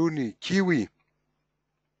 Aussie, Loonie, Kiwi,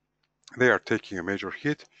 they are taking a major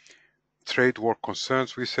hit. Trade war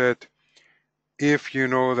concerns, we said. If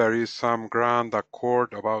there is some grand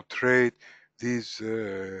accord about trade, these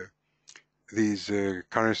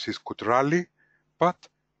currencies could rally, but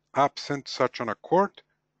absent such an accord,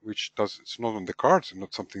 which it's not on the cards,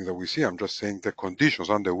 not something that we see. I'm just saying the conditions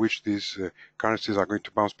under which these currencies are going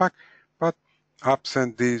to bounce back. But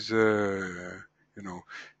absent these,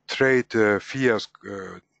 trade fears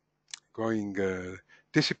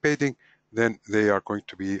dissipating, then they are going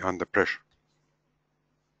to be under pressure.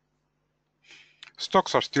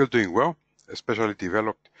 Stocks are still doing well, especially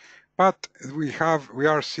developed, but we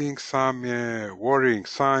are seeing some worrying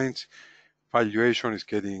signs. Valuation is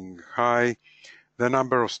getting high. The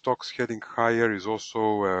number of stocks getting higher is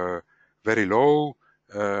also very low.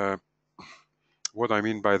 What I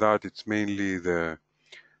mean by that, it's mainly the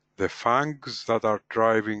FANGs that are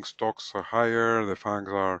driving stocks higher. The FANGs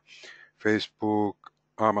are Facebook,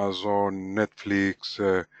 Amazon, Netflix,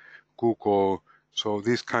 Google. So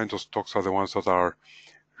these kinds of stocks are the ones that are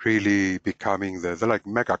really becoming they're like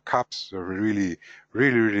mega caps, they're really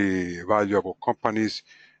valuable companies,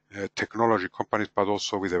 technology companies, but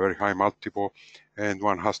also with a very high multiple. And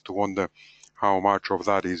one has to wonder how much of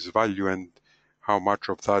that is value and how much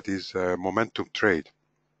of that is momentum trade.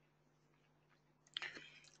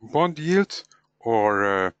 Bond yields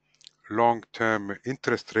or long-term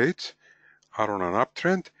interest rates are on an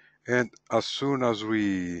uptrend, and as soon as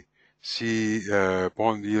we see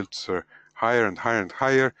bond yields higher and higher and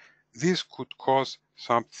higher, this could cause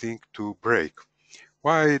something to break.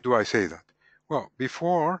 Why do I say that? Well,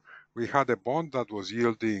 before we had a bond that was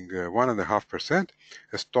yielding 1.5%,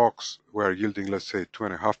 stocks were yielding, let's say,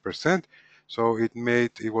 2.5%. So it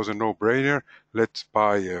was a no-brainer. Let's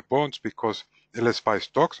buy bonds because let's buy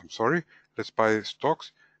stocks. Let's buy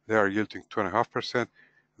stocks. They are yielding 2.5%.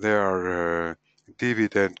 their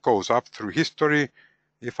dividend goes up through history.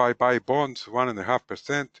 If I buy bonds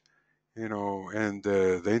 1.5%, and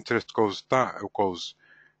the interest goes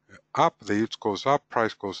up, the yield goes up,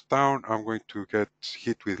 price goes down, I'm going to get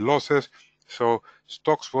hit with losses. So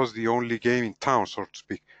stocks was the only game in town, so to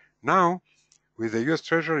speak. Now, with the US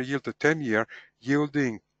Treasury yield, the 10-year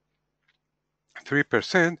yielding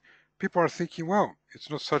 3%, people are thinking, well, it's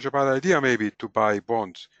not such a bad idea maybe to buy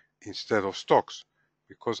bonds instead of stocks,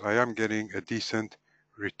 because I am getting a decent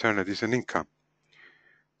return, a decent income.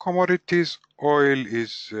 Commodities, oil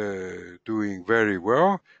is doing very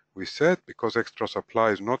well, we said, because extra supply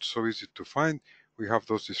is not so easy to find. We have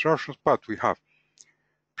those disruptions, but we have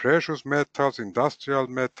precious metals, industrial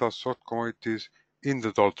metals, soft commodities in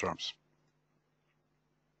the doldrums.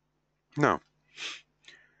 Now,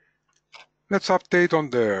 let's update on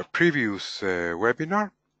the previous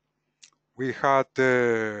webinar. We had,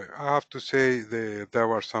 I have to say, there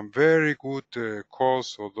were some very good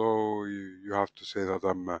calls, although you have to say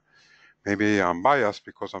that maybe I'm biased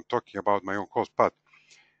because I'm talking about my own calls. But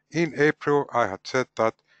in April, I had said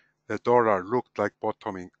that the dollar looked like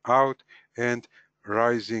bottoming out and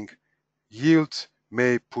rising yields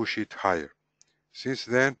may push it higher. Since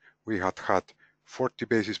then, we had 40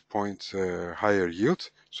 basis points higher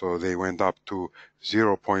yields, so they went up to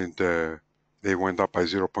they went up by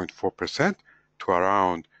 0.4% to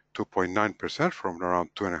around 2.9% from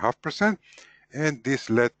around 2.5%, and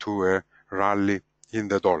this led to a rally in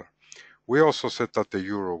the dollar. We also said that the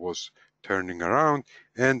euro was turning around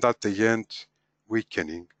and that the yen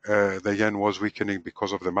was weakening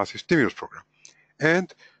because of the massive stimulus program.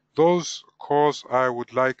 And those calls, I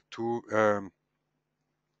would like to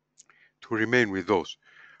remain with those.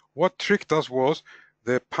 What tricked us was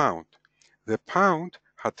the pound. The pound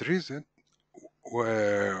had risen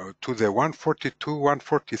to the 142,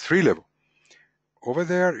 143 level. Over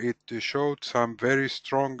there, it showed some very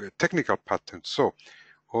strong technical patterns. So,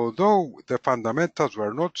 although the fundamentals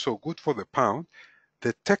were not so good for the pound,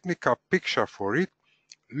 the technical picture for it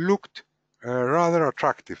looked rather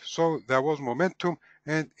attractive. So there was momentum,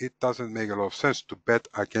 and it doesn't make a lot of sense to bet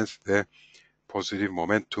against the positive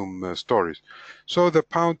momentum stories. So the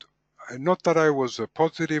pound, not that I was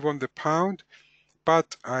positive on the pound,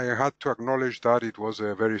 but I had to acknowledge that it was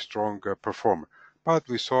a very strong performer. But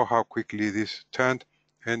we saw how quickly this turned,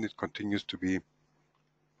 and it continues to be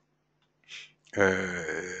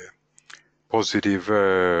positive.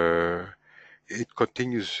 It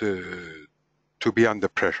continues to be under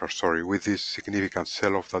pressure, with this significant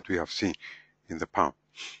sell-off that we have seen in the pound.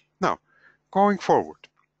 Now, going forward,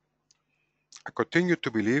 I continue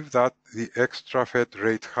to believe that the extra Fed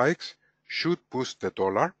rate hikes should boost the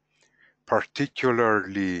dollar,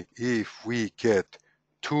 particularly if we get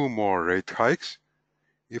 2 more rate hikes.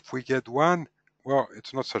 If we get one, well,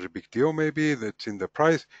 it's not such a big deal. Maybe that's in the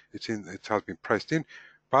price. It has been priced in,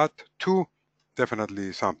 but 2,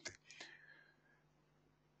 definitely something.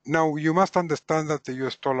 Now, you must understand that the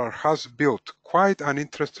US dollar has built quite an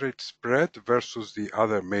interest rate spread versus the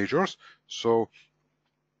other majors. So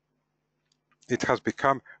it has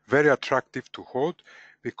become very attractive to hold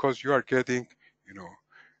because you are getting,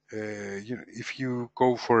 if you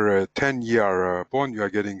go for a 10-year bond, you are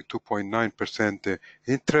getting 2.9%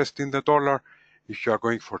 interest in the dollar. If you are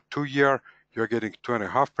going for 2-year, you are getting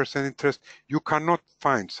 2.5% interest. You cannot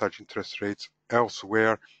find such interest rates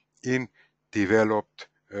elsewhere in developed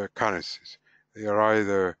currencies. They are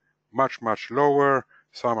either much, much lower,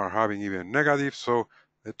 some are having even negative, so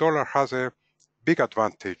the dollar has a big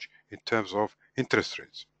advantage in terms of interest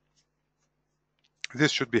rates.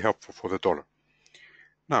 This should be helpful for the dollar.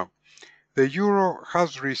 Now, the euro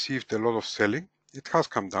has received a lot of selling. It has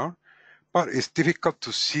come down, but it's difficult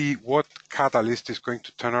to see what catalyst is going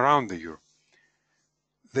to turn around the euro.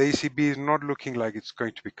 The ECB is not looking like it's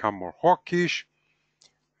going to become more hawkish.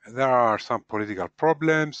 There are some political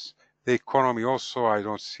problems. The economy also, I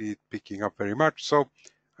don't see it picking up very much. So,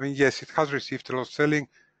 yes, it has received a lot of selling,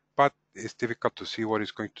 but it's difficult to see what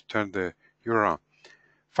is going to turn the euro around.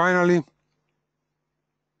 Finally,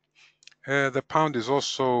 the pound is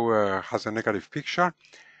also has a negative picture.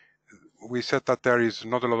 We said that there is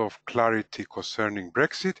not a lot of clarity concerning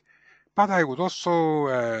Brexit, but I would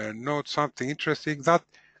also note something interesting, that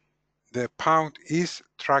the pound is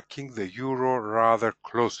tracking the euro rather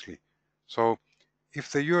closely. So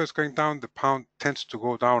if the euro is going down, the pound tends to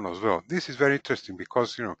go down as well. This is very interesting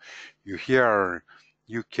because, you hear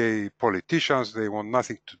UK politicians, they want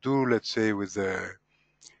nothing to do, let's say, with the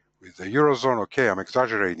Eurozone. Okay, I'm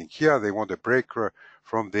exaggerating here. They want a break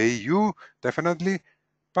from the EU, definitely.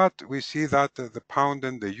 But we see that the pound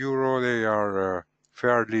and the euro, they are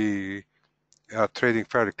fairly trading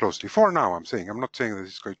fairly closely. For now, I'm saying. I'm not saying that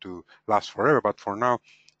it's going to last forever, but for now,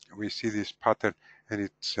 we see this pattern, and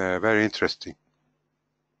it's very interesting.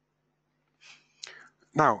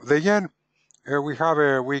 Now, the yen, we have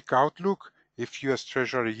a weak outlook if U.S.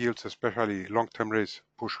 Treasury yields, especially long-term rates,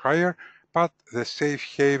 push higher, but the safe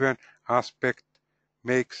haven aspect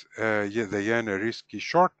makes the yen a risky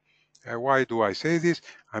short. Why do I say this?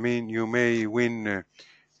 I mean, you may win,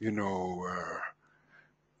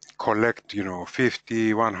 collect,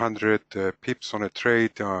 50, 100 pips on a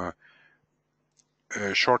trade,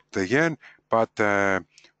 short the yen, but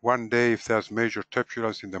one day if there's major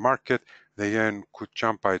turbulence in the market, the yen could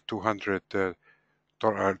jump by 200,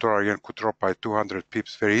 dollar yen could drop by 200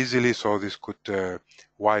 pips very easily, so this could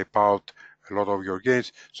wipe out a lot of your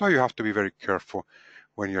gains. So you have to be very careful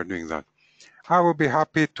when you're doing that. I will be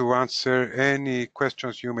happy to answer any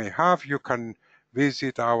questions you may have. You can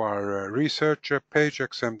visit our research page,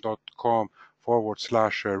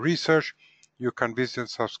 xm.com/research. You can visit and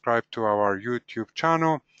subscribe to our YouTube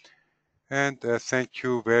channel. And thank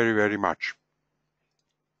you very, very much.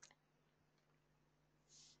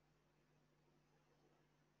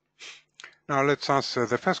 Now let's answer.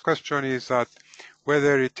 The first question is that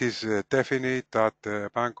whether it is definite that the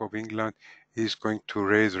Bank of England is going to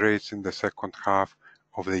raise rates in the second half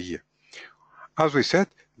of the year. As we said,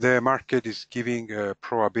 the market is giving a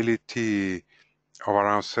probability of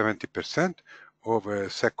around 70% of a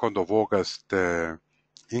 2nd of August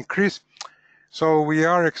increase. So we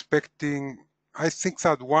are expecting, I think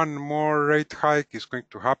that one more rate hike is going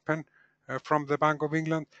to happen from the Bank of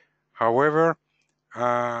England. However,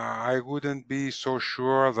 I wouldn't be so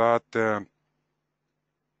sure that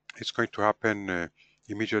it's going to happen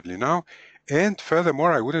immediately now. And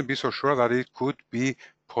furthermore, I wouldn't be so sure that it could be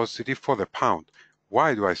positive for the pound.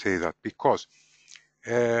 Why do I say that? Because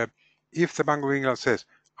if the Bank of England says,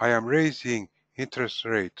 I am raising interest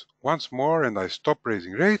rates once more and I stop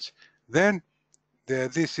raising rates, then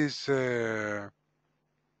this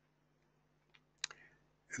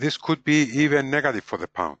could be even negative for the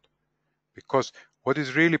pound. Because what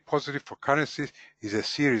is really positive for currencies is a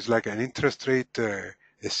series, like an interest rate, a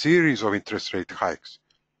series of interest rate hikes.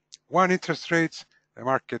 One interest rates, the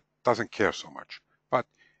market doesn't care so much. But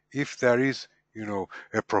if there is,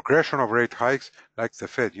 a progression of rate hikes, like the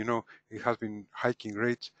Fed, it has been hiking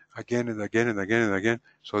rates again and again and again and again.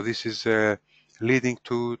 So this is leading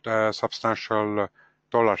to substantial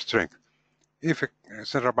dollar strength. If a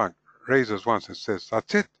central bank raises once and says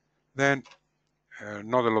that's it, then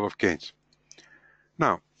not a lot of gains.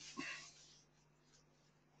 Now,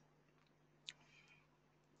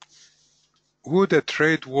 would a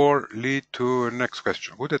trade war lead to, next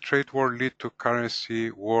question, would a trade war lead to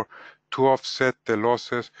currency war to offset the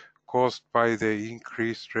losses caused by the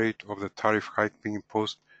increased rate of the tariff hike being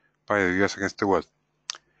imposed by the US against the world?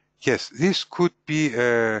 Yes, this could be,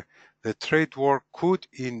 the trade war could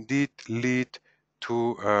indeed lead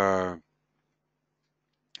to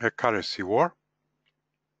a currency war.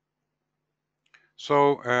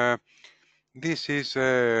 So this is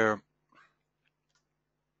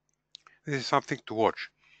something to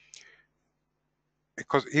watch,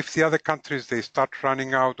 because if the other countries, they start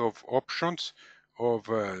running out of options of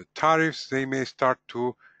tariffs, they may start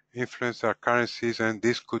to influence their currencies, and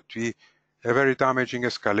this could be a very damaging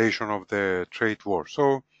escalation of the trade war.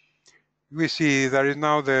 So we see there is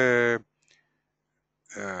now the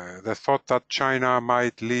thought that China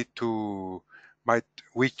might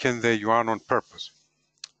weaken the yuan on purpose.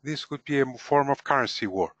 This could be a form of currency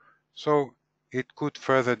war. So it could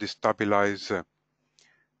further destabilize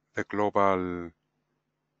the global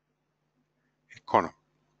economy.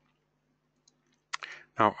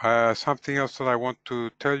 Now, something else that I want to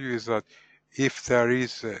tell you is that if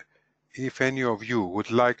if any of you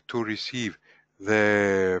would like to receive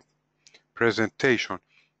the presentation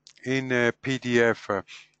in a PDF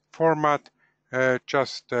format,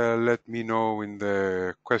 just let me know in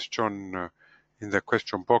the question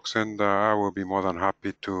box, and I will be more than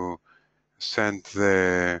happy to send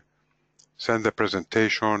the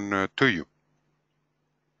presentation to you.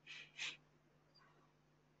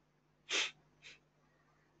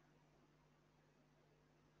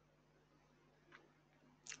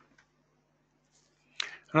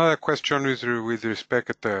 Another question is with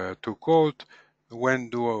respect to gold. When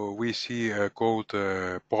do we see gold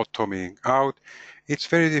bottoming out? It's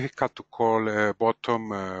very difficult to call a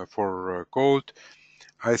bottom for gold.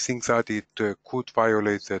 I think that it could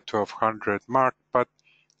violate the 1200 mark, but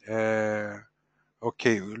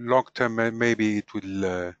okay, long term maybe it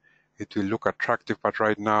will look attractive, but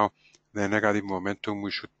right now the negative momentum,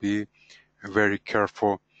 we should be very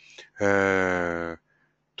careful to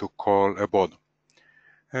call a bottom.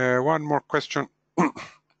 One more question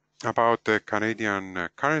about the Canadian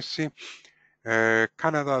currency. The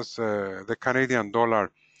Canadian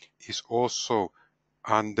dollar is also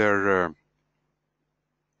under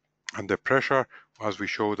pressure, as we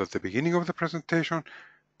showed at the beginning of the presentation,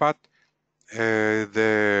 but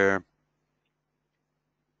the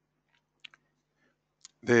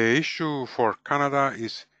issue for Canada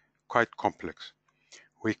is quite complex.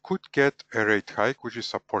 We could get a rate hike, which is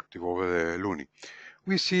supportive of the loonie.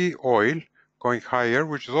 We see oil going higher,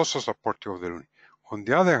 which is also supportive of the loonie. On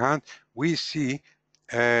the other hand, we see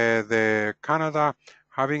the Canada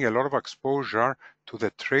having a lot of exposure to the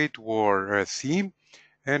trade war theme,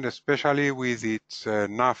 and especially with its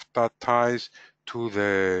NAFTA ties to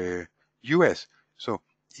the US. So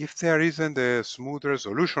if there isn't a smooth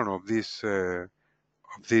resolution of this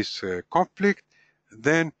conflict,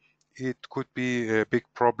 then it could be a big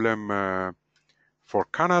problem for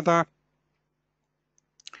Canada.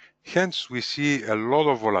 Hence, we see a lot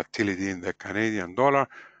of volatility in the Canadian dollar,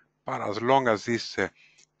 but as long as this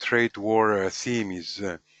trade war theme is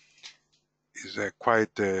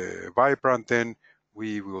quite vibrant, then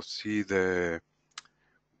we will see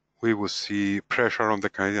pressure on the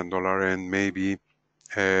Canadian dollar and maybe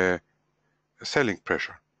selling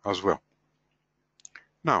pressure as well.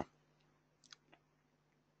 Now,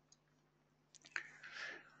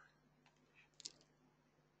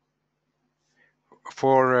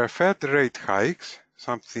 for Fed rate hikes,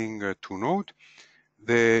 something to note,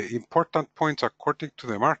 the important points according to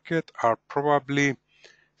the market are probably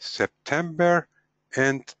September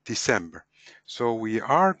and December. So we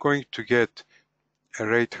are going to get a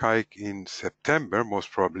rate hike in September, most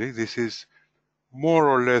probably. This is more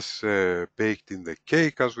or less baked in the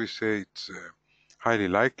cake, as we say. It's highly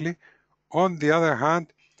likely. On the other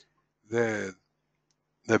hand, the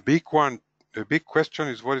big question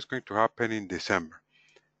is what is going to happen in December.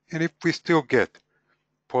 And if we still get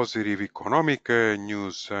positive economic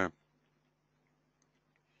news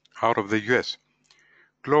out of the US,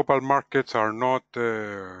 global markets are not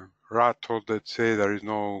rattled, let's say there is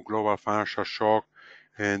no global financial shock,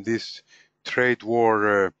 and this trade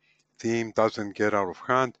war theme doesn't get out of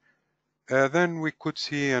hand, then we could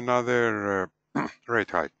see another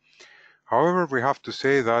rate hike. However, we have to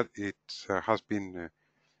say that it has been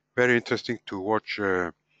very interesting to watch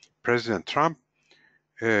President Trump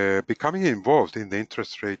becoming involved in the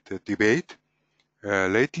interest rate debate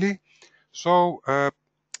lately. So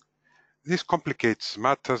this complicates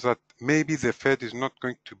matters that maybe the Fed is not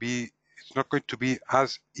going to be, it's not going to be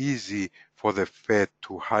as easy for the Fed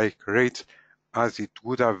to hike rates as it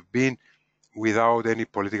would have been without any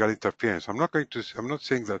political interference. I'm not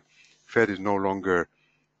saying that Fed is no longer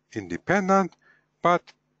independent, but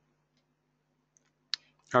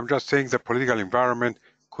I'm just saying the political environment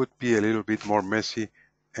could be a little bit more messy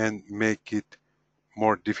and make it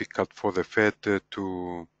more difficult for the Fed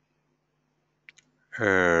to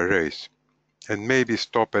raise and maybe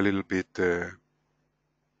stop a little bit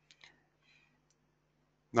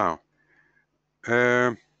now.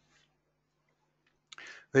 The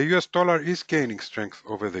US dollar is gaining strength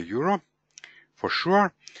over the euro, for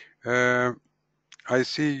sure. I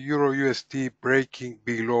see Euro USD breaking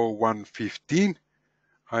below 115.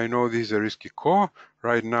 I know this is a risky call.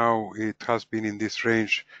 Right now it has been in this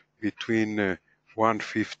range between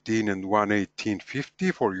 115 and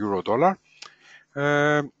 118.50 for euro dollar.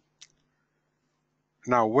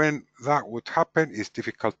 Now, when that would happen is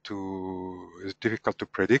difficult to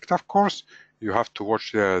predict. Of course, you have to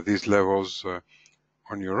watch these levels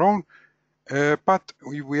on your own. But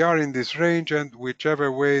we are in this range, and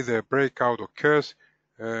whichever way the breakout occurs,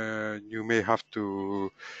 you may have to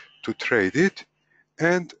trade it.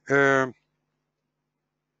 And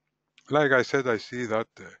like I said, I see that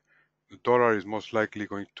the dollar is most likely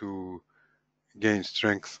going to gain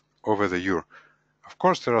strength over the euro. Of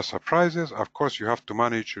course, there are surprises. Of course, you have to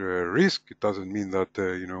manage risk. It doesn't mean that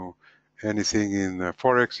anything in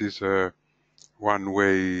forex is a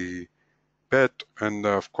one-way bet, and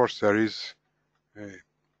of course, there is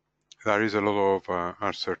a lot of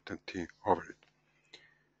uncertainty over it.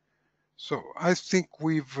 So I think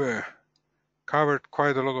we've covered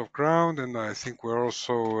quite a lot of ground, and I think we're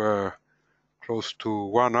also close to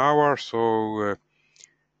 1 hour. So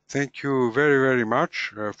thank you very, very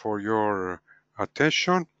much for your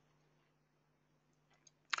attention.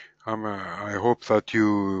 I hope that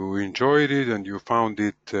you enjoyed it and you found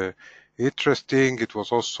it interesting. It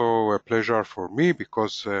was also a pleasure for me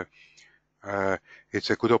because it's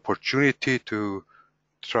a good opportunity to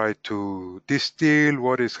try to distill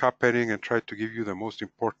what is happening and try to give you the most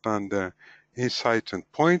important insights and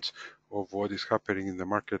points of what is happening in the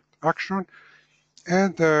market action.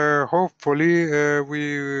 And hopefully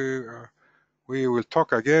we will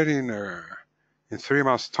talk again in 3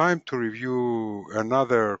 months' time to review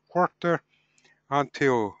another quarter.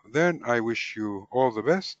 Until then, I wish you all the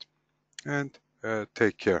best and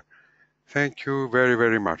take care. Thank you very,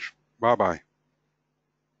 very much. Bye bye.